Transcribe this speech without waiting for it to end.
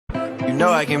You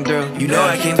know I came through. You know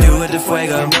I came through with the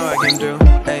fuego. You know I came through.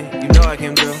 Hey, you know I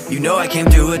came through. You know I came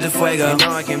through with the fuego. You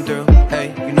know I came through.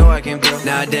 Hey, you know I came through.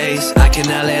 Nowadays, I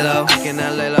cannot lay low. I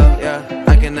cannot lay low. Yeah,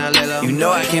 I cannot lay low. You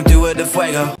know I came through with the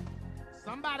fuego.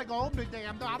 Somebody go open the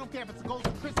damn door. I don't care if it's a ghost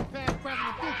of Christmas past, present,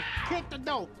 or future. Kick the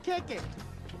door. Kick it.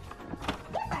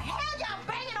 What the hell y'all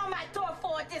banging on my door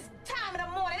for at this time of the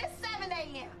morning? It's 7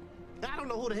 a.m. I don't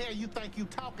know who the hell you think you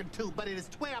talking to, but it is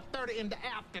 12:30 in the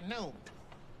afternoon.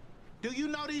 Do you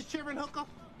know these children, hooker?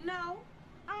 No,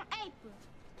 I'm April.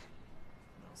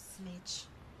 No snitch.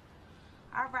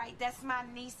 All right, that's my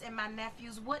niece and my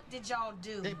nephews. What did y'all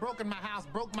do? They broke in my house,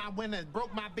 broke my windows,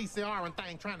 broke my VCR and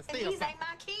thing, trying to steal something. These something. ain't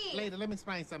my kids. Lady, let me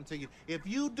explain something to you. If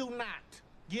you do not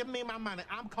give me my money,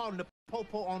 I'm calling the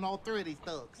po-po on all 3 of these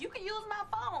thugs. You can use my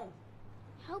phone.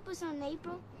 Help us on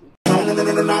April.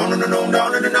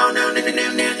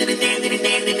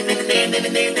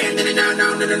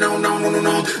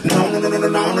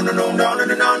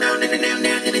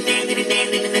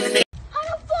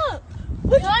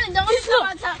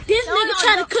 This nigga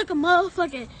trying to cook a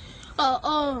motherfucking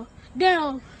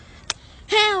damn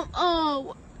ham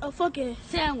a fucking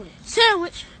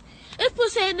sandwich. This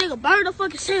pussy ass nigga burned a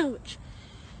fucking sandwich.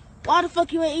 Why the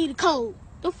fuck you ain't eat it cold?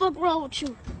 The fuck wrong with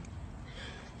you?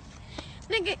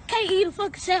 Nigga can't eat a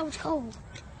fucking sandwich cold.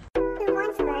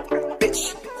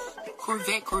 Bitch.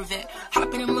 Corvette.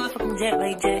 Hop in a motherfucking jet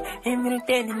like that. Him in a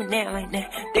dead, him in that like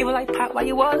that. They were like, Pop, why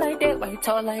you all like that? Why you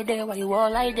tall like that? Why you all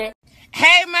like that?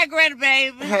 Hey, my granny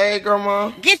baby. Hey,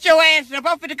 grandma. Get your ass up.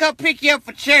 I'm finna come pick you up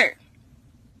for church.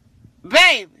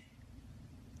 Baby.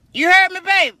 You heard me,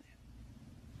 baby?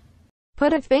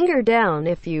 Put a finger down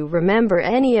if you remember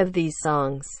any of these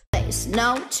songs. It's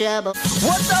no trouble.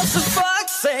 What does the fuck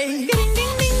say?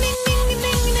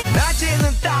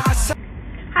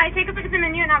 Hi, take a look at the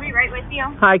menu and I'll be right with you.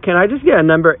 Hi, can I just get a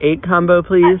number 8 combo,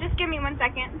 please? Just give me 1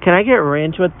 second. Can I get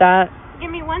ranch with that?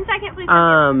 Give me 1 second, please.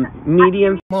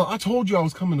 Medium. Mom, I told you I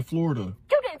was coming to Florida.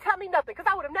 You didn't tell me nothing,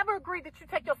 because I would have never agreed that you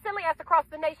take your silly ass across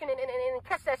the nation and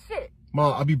catch that shit.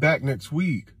 Mom, I'll be back next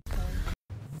week.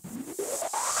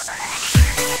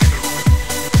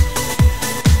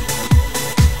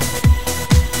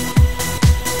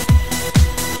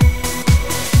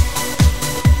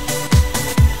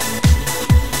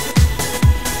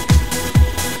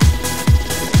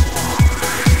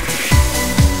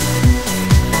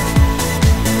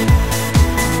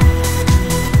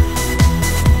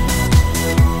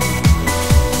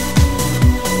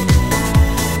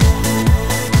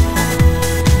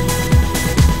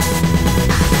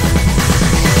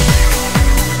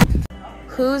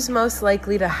 Who's most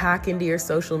likely to hack into your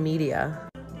social media?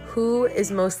 Who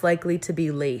is most likely to be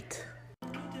late?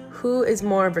 Who is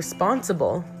more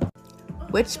responsible?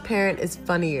 Which parent is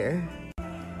funnier?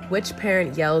 Which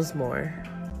parent yells more?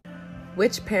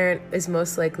 Which parent is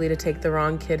most likely to take the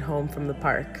wrong kid home from the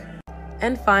park?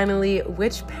 And finally,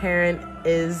 which parent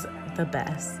is the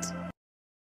best?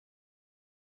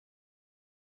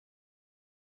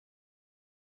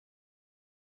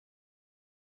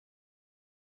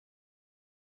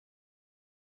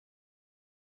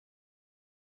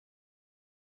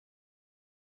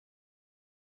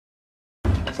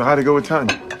 So how'd it go with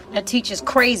Tanya? That teacher's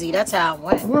crazy. That's how it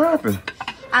went. What happened?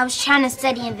 I was trying to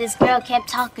study and this girl kept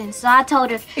talking, so I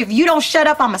told her, if you don't shut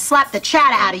up, I'ma slap the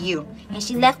chatter out of you. And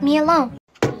she left me alone.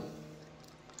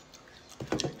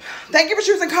 Thank you for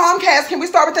choosing Comcast. Can we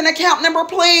start with an account number,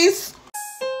 please?